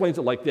 Calvin explains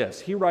it like this.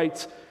 He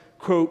writes,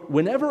 quote,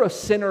 "Whenever a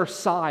sinner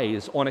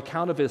sighs on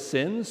account of his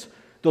sins,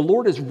 the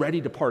Lord is ready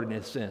to pardon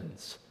his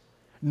sins.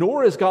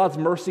 Nor is God's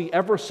mercy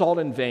ever sought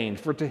in vain,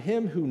 for to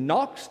him who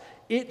knocks,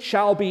 it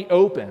shall be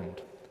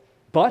opened.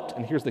 But,"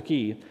 and here's the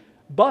key,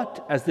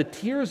 "but as the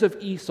tears of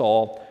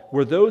Esau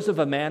were those of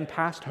a man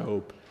past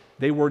hope,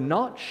 they were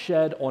not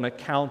shed on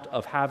account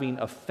of having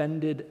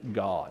offended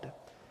God."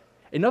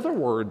 In other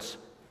words,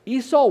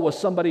 Esau was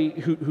somebody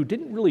who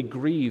didn't really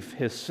grieve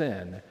his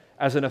sin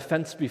as an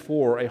offense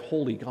before a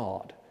holy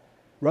God.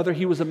 Rather,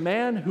 he was a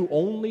man who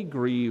only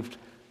grieved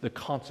the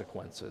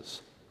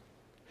consequences.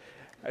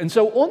 And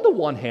so, on the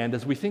one hand,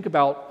 as we think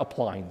about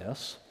applying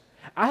this,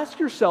 ask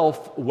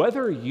yourself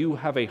whether you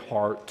have a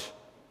heart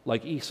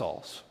like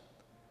Esau's.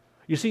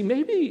 You see,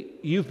 maybe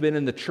you've been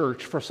in the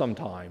church for some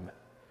time,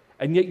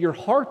 and yet your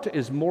heart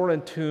is more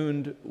in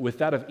tune with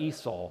that of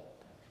Esau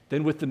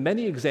than with the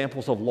many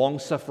examples of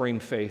long-suffering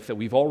faith that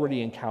we've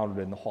already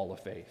encountered in the Hall of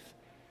Faith.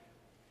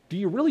 Do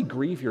you really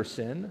grieve your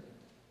sin?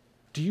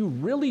 Do you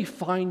really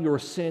find your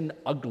sin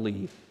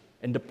ugly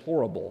and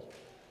deplorable?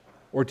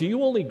 Or do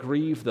you only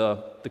grieve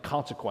the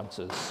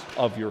consequences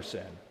of your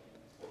sin?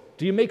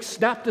 Do you make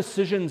snap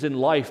decisions in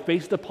life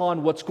based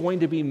upon what's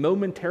going to be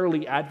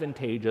momentarily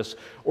advantageous?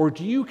 Or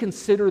do you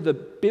consider the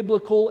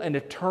biblical and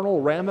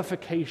eternal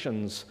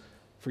ramifications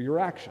for your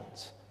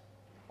actions?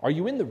 Are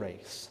you in the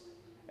race?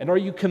 And are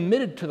you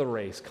committed to the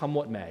race, come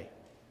what may?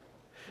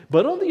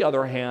 But on the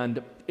other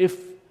hand, if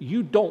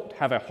you don't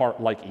have a heart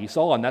like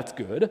Esau, and that's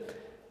good,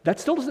 that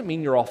still doesn't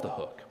mean you're off the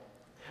hook.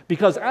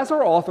 Because as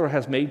our author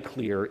has made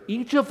clear,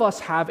 each of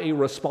us have a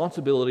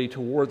responsibility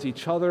towards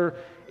each other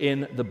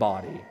in the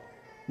body.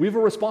 We have a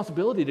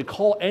responsibility to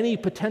call any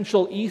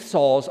potential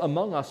Esau's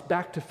among us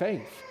back to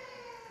faith.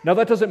 Now,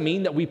 that doesn't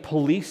mean that we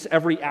police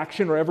every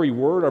action or every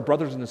word our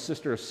brothers and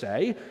sisters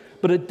say,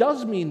 but it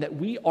does mean that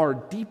we are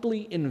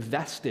deeply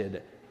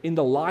invested in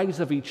the lives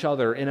of each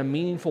other in a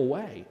meaningful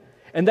way,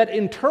 and that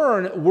in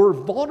turn, we're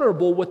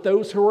vulnerable with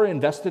those who are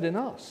invested in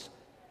us.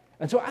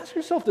 And so ask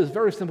yourself this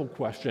very simple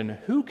question: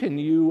 who can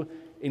you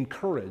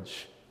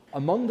encourage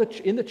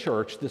in the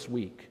church this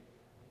week?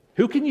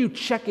 Who can you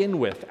check in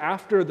with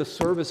after the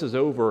service is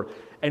over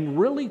and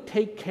really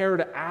take care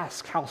to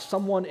ask how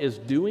someone is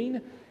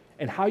doing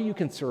and how you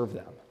can serve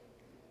them?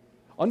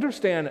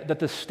 Understand that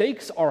the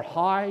stakes are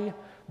high,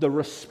 the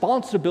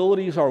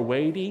responsibilities are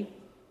weighty,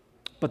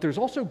 but there's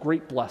also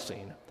great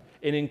blessing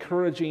in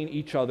encouraging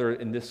each other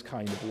in this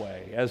kind of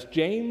way. As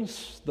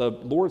James, the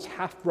Lord's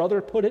half-brother,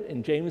 put it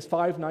in James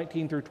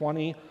 5:19 through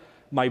 20,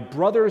 "My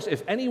brothers,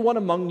 if anyone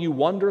among you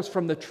wanders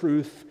from the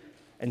truth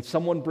and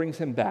someone brings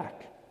him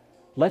back,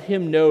 let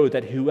him know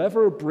that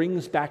whoever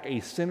brings back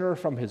a sinner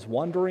from his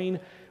wandering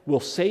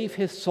will save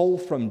his soul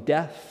from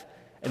death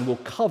and will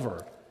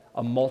cover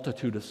a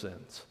multitude of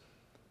sins."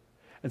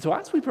 And so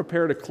as we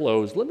prepare to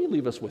close, let me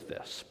leave us with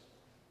this.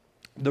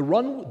 The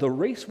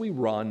race we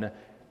run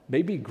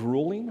may be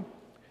grueling.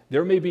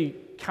 There may be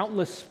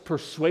countless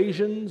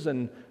persuasions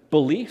and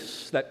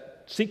beliefs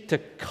that seek to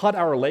cut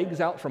our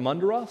legs out from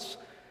under us.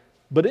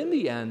 But in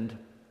the end,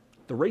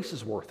 the race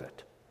is worth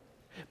it.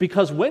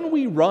 Because when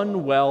we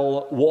run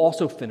well, we'll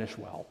also finish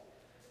well.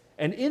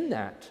 And in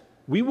that,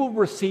 we will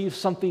receive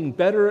something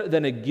better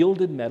than a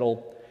gilded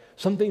medal,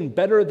 something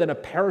better than a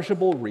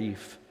perishable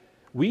wreath.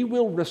 We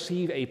will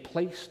receive a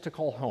place to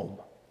call home,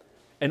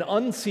 an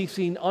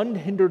unceasing,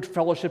 unhindered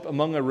fellowship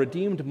among a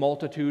redeemed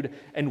multitude,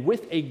 and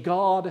with a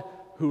God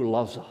who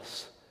loves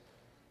us.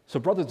 So,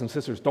 brothers and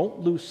sisters, don't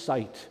lose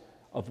sight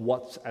of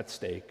what's at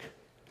stake.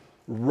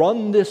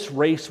 Run this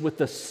race with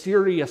the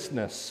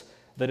seriousness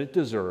that it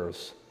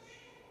deserves,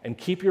 and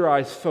keep your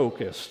eyes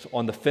focused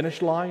on the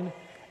finish line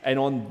and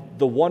on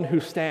the one who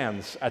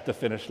stands at the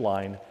finish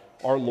line,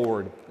 our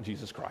Lord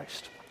Jesus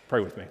Christ.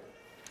 Pray with me.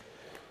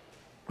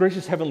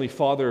 Gracious Heavenly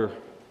Father,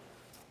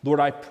 Lord,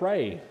 I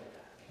pray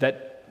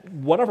that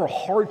whatever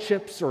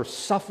hardships or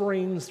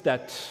sufferings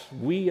that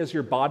we as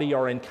your body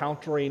are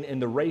encountering in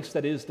the race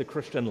that is the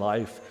Christian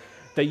life,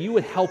 that you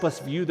would help us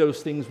view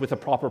those things with a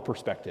proper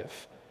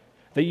perspective.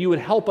 That you would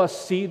help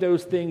us see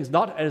those things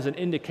not as an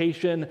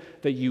indication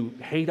that you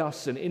hate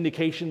us, an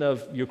indication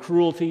of your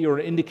cruelty, or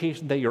an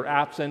indication that you're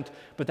absent,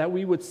 but that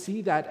we would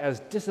see that as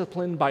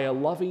discipline by a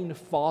loving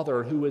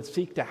Father who would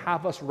seek to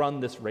have us run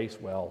this race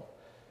well.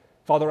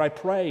 Father, I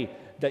pray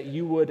that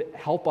you would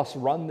help us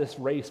run this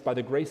race by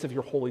the grace of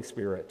your Holy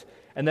Spirit,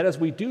 and that as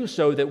we do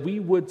so, that we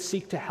would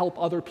seek to help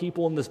other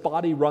people in this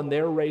body run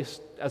their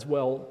race as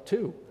well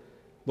too.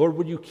 Lord,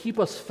 would you keep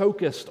us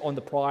focused on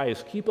the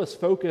prize, keep us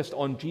focused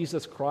on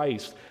Jesus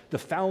Christ, the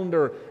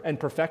founder and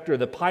perfecter,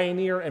 the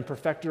pioneer and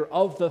perfecter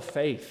of the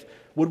faith.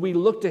 Would we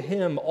look to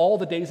him all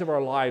the days of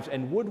our lives,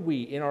 and would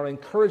we, in our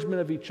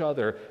encouragement of each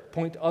other,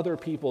 point other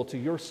people to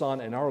your Son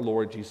and our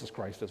Lord Jesus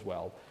Christ as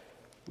well?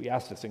 We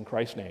ask this in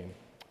Christ's name.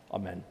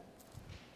 Amen.